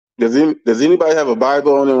Does anybody have a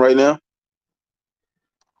Bible on them right now?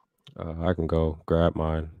 I can go grab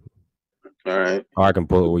mine. All right. Or I can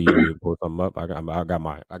pull. Will you need to pull something up? I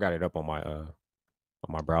got it up on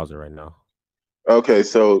my browser right now. Okay,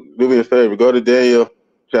 so do me a favor. Go to Daniel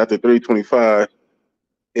chapter 3:25,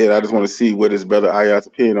 and I just want to see what his brother Ayat's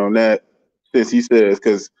opinion on that, since he says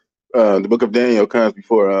because the book of Daniel comes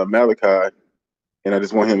before Malachi, and I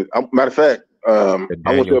just want him. Matter of fact, The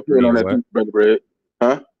I want Daniel your opinion 3 on and that what? too, brother Bread.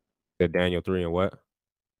 Huh? The Daniel 3 and what?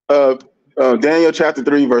 Uh, Daniel chapter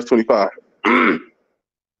 3 verse 25.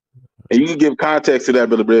 And you can give context to that,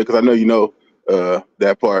 brother Bread, because I know you know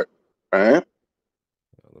that part. All right.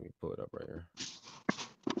 Let me pull it up right here.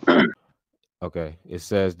 Okay. It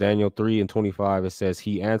says Daniel 3 and 25. It says,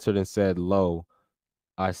 He answered and said, Lo,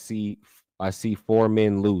 I see I see four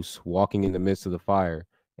men loose walking in the midst of the fire,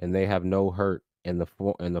 and they have no hurt, and the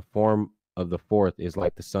form of the fourth is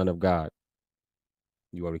like the Son of God.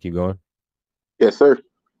 You want me to keep going? Yes, sir.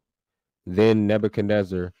 Then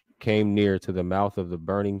Nebuchadnezzar came near to the mouth of the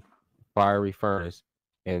burning fiery furnace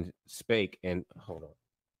and spake and hold on.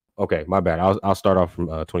 Okay, my bad. I'll start off from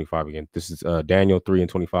 25 again. This is Daniel 3 and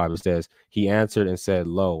 25. It says, He answered and said,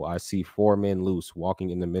 Lo, I see four men loose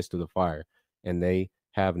walking in the midst of the fire, and they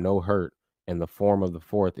have no hurt, and the form of the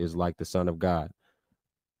fourth is like the Son of God.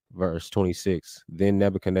 Verse 26. Then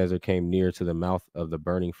Nebuchadnezzar came near to the mouth of the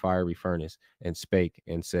burning fiery furnace and spake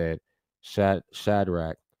and said,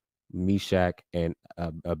 Shadrach, Meshach, and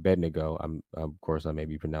Abednego. Of course, I may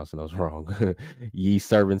be pronouncing those wrong. Ye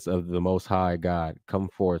servants of the Most High God, come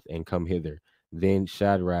forth and come hither. Then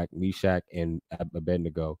Shadrach, Meshach, and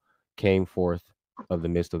Abednego came forth of the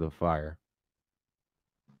midst of the fire.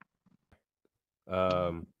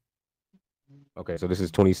 Um, Okay, so this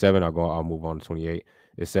is 27. I'll move on to 28.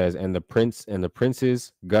 It says, And the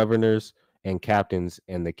princes, governors, and captains,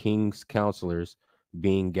 and the king's counselors,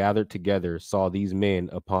 being gathered together, saw these men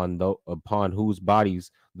upon whose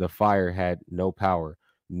bodies the fire had no power,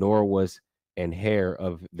 nor was an hair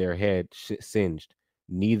of their head singed,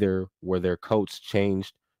 neither were their coats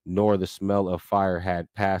changed, nor the smell of fire had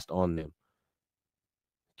passed on them.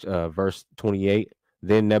 Verse 28.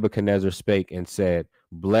 Then Nebuchadnezzar spake and said,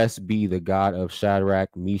 Blessed be the God of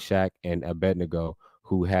Shadrach, Meshach, and Abednego,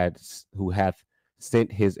 who hath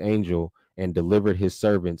sent his angel and delivered his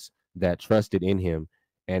servants that trusted in him,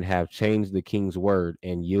 and have changed the king's word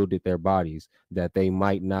and yielded their bodies, that they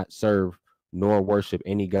might not serve nor worship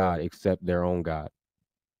any god except their own God.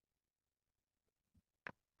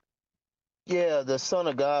 Yeah, the Son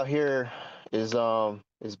of God here is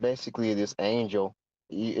basically this angel.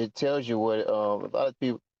 It tells you what a lot of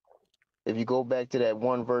people. If you go back to that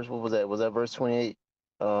one verse, what was that? Was that verse 28?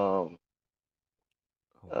 Um,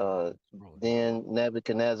 Hold on, uh, scrolling down. then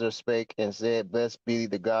Nebuchadnezzar spake and said, "Blessed be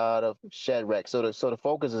the God of Shadrach." So the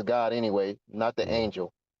focus is God anyway, not the Mm,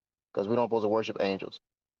 angel, because we don't supposed to worship angels.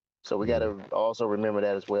 So we got mm, to also remember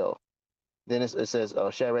that as well. Then it says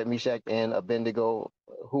Shadrach, Meshach, and Abednego,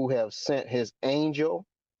 who have sent his angel.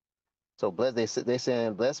 So blessed they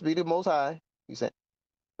saying, "Blessed be the Most High." He said,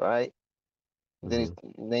 right. Then he mm,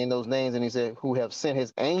 named those names, and he said, "Who have sent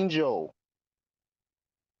his angel."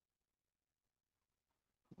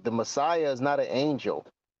 The Messiah is not an angel,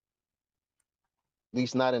 at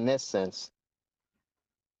least not in that sense,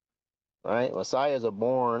 right? Messiahs are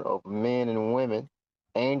born of men and women.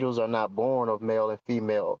 Angels are not born of male and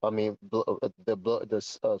female. I mean, the blood,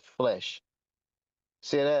 the flesh.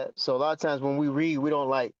 See that? So a lot of times when we read, we don't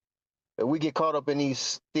like. We get caught up in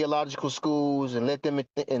these theological schools and let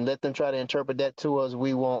them try to interpret that to us.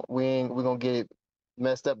 We won't. We ain't. We're gonna get it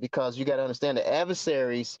messed up, because you got to understand the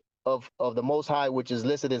adversaries of the Most High, which is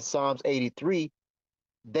listed in Psalms 83.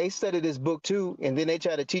 They study this book too, and then they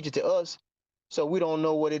try to teach it to us. So we don't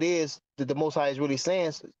know what it is that the Most High is really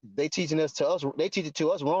saying. They teaching us to us. They teach it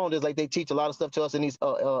to us wrong. Just like they teach a lot of stuff to us in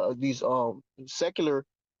these secular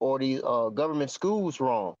or these government schools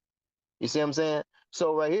wrong. You see what I'm saying?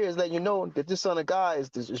 So right here is letting you know that this Son of God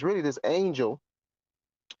is really this angel.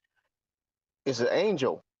 It's an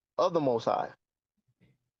angel of the Most High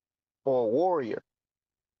or a warrior,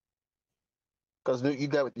 because you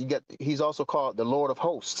got. He's also called the Lord of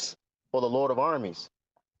Hosts or the Lord of Armies.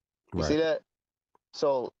 You right. see that?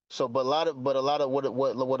 But a lot of what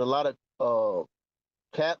a lot of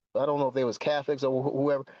cap. I don't know if they was Catholics or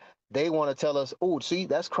whoever. They want to tell us, oh, see,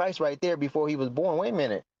 that's Christ right there before he was born. Wait a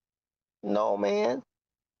minute. No, man.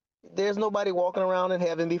 There's nobody walking around in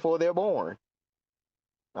heaven before they're born.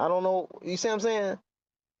 I don't know. You see what I'm saying?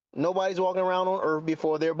 Nobody's walking around on earth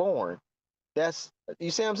before they're born. That's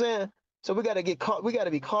you see what I'm saying? So we got to get caught. We got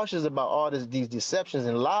to be cautious about all these deceptions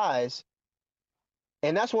and lies.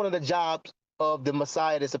 And that's one of the jobs of the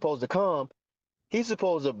Messiah that's supposed to come, he's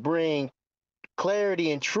supposed to bring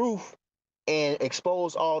clarity and truth and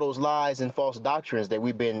expose all those lies and false doctrines that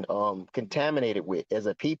we've been contaminated with as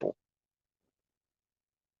a people.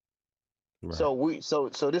 Right.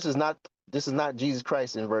 So this is not Jesus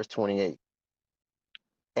Christ in verse 28.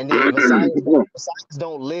 And then Messiahs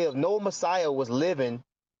don't live. No Messiah was living.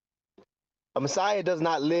 A Messiah does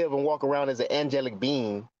not live and walk around as an angelic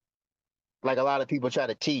being, like a lot of people try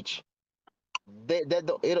to teach.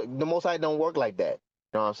 The Most High don't work like that.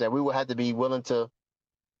 You know what I'm saying? We would have to be willing to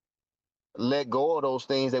let go of those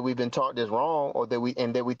things that we've been taught that's wrong, or that we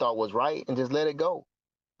thought was right, and just let it go.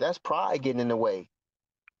 That's pride getting in the way.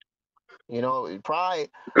 You know, pride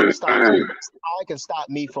can stop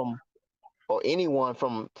me from, or anyone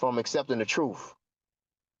from accepting the truth.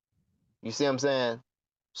 You see what I'm saying?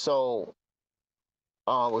 So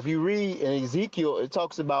if you read in Ezekiel, it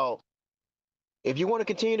talks about, if you want to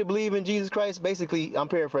continue to believe in Jesus Christ, basically, I'm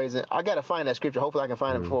paraphrasing. I gotta find that scripture. Hopefully, I can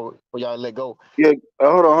find it before y'all let go. Yeah,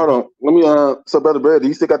 hold on. Let me. So, Brother Brad, do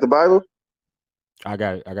you still got the Bible? I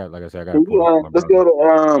got it. Like I said, I got it. Let's go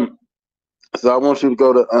to So I want you to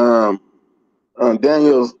go to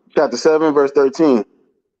Daniel chapter 7, verse 13.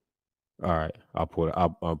 All right, I'll pull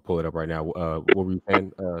it up right now. What were you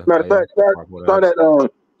saying? Matter of fact, start at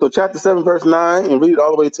so chapter 7, verse 9, and read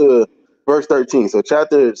all the way to verse 13. So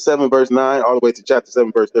chapter 7, verse 9, all the way to chapter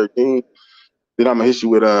 7, verse 13. Then I'm gonna hit you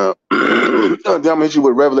with then I'm gonna hit you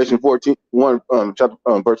with Revelation 14, chapter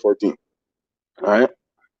verse 14. All right.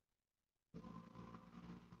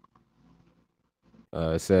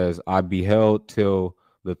 It says, I beheld till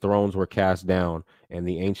the thrones were cast down, and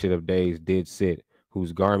the Ancient of Days did sit,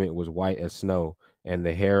 whose garment was white as snow, and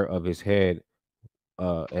the hair of his head,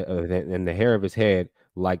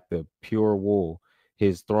 like the pure wool.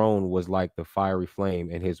 His throne was like the fiery flame,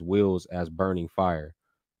 and his wheels as burning fire.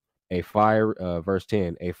 Verse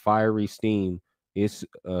 10, a fiery steam is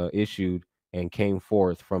issued and came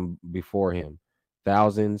forth from before him.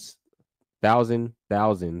 Thousands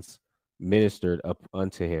ministered up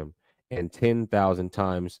unto him, and 10,000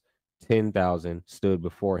 times 10,000 stood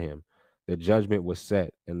before him. The judgment was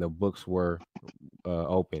set, and the books were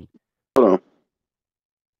opened. Hold on.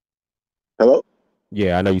 Hello?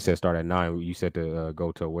 Yeah, I know you said start at 9. You said to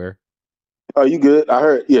go to where? Oh, you good? I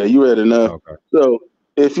heard. Yeah, you read enough. Okay. So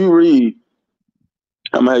if you read,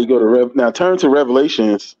 I'm gonna have you go to now. Turn to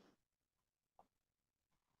Revelations.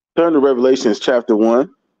 Turn to Revelations chapter 1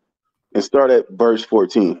 and start at verse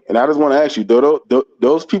 14. And I just want to ask you,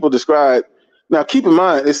 those people described. Now, keep in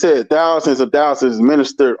mind, it said thousands of thousands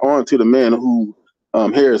ministered on to the man who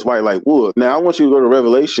hair is white like wool. Now, I want you to go to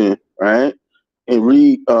Revelation, right, and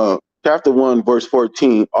read chapter 1, verse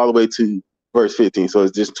 14, all the way to verse 15. So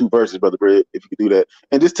it's just 2 verses, Brother Brad, if you could do that.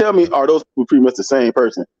 And just tell me, are those people pretty much the same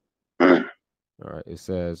person? All right. It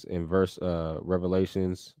says in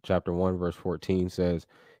Revelations chapter 1, verse 14 says,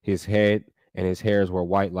 his head and his hairs were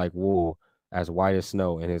white like wool, as white as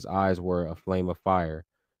snow, and his eyes were a flame of fire.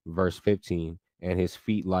 Verse 15, and his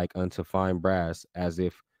feet like unto fine brass, as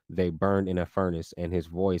if they burned in a furnace, and his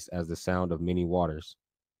voice as the sound of many waters.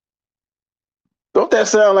 Don't that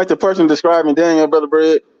sound like the person describing Daniel, Brother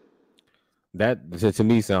Brad? That to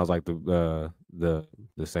me sounds like the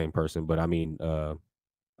same person, but I mean,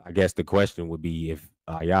 I guess the question would be if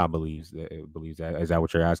Yah believes that. Is that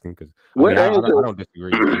what you're asking? Because I don't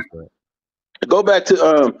disagree. Go back to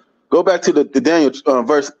the Daniel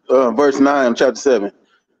verse 9, chapter 7.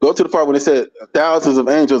 Go to the part when it said thousands of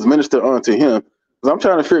angels minister unto him. Because I'm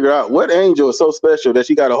trying to figure out what angel is so special that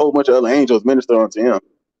she got a whole bunch of other angels minister unto him,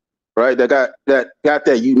 right? That got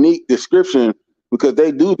that unique description, because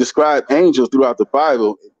they do describe angels throughout the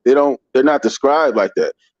Bible. They're not described like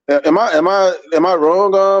that. Am I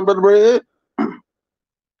wrong, Brother Brad?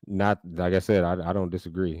 Not like I said, I don't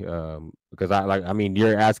disagree. Because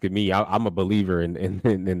you're asking me. I'm a believer in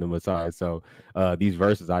the Messiah. So these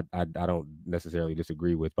verses I don't necessarily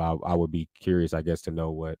disagree with, but I would be curious, I guess, to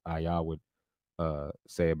know what Ayah would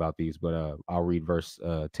say about these. But I'll read verse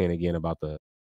 10 again about the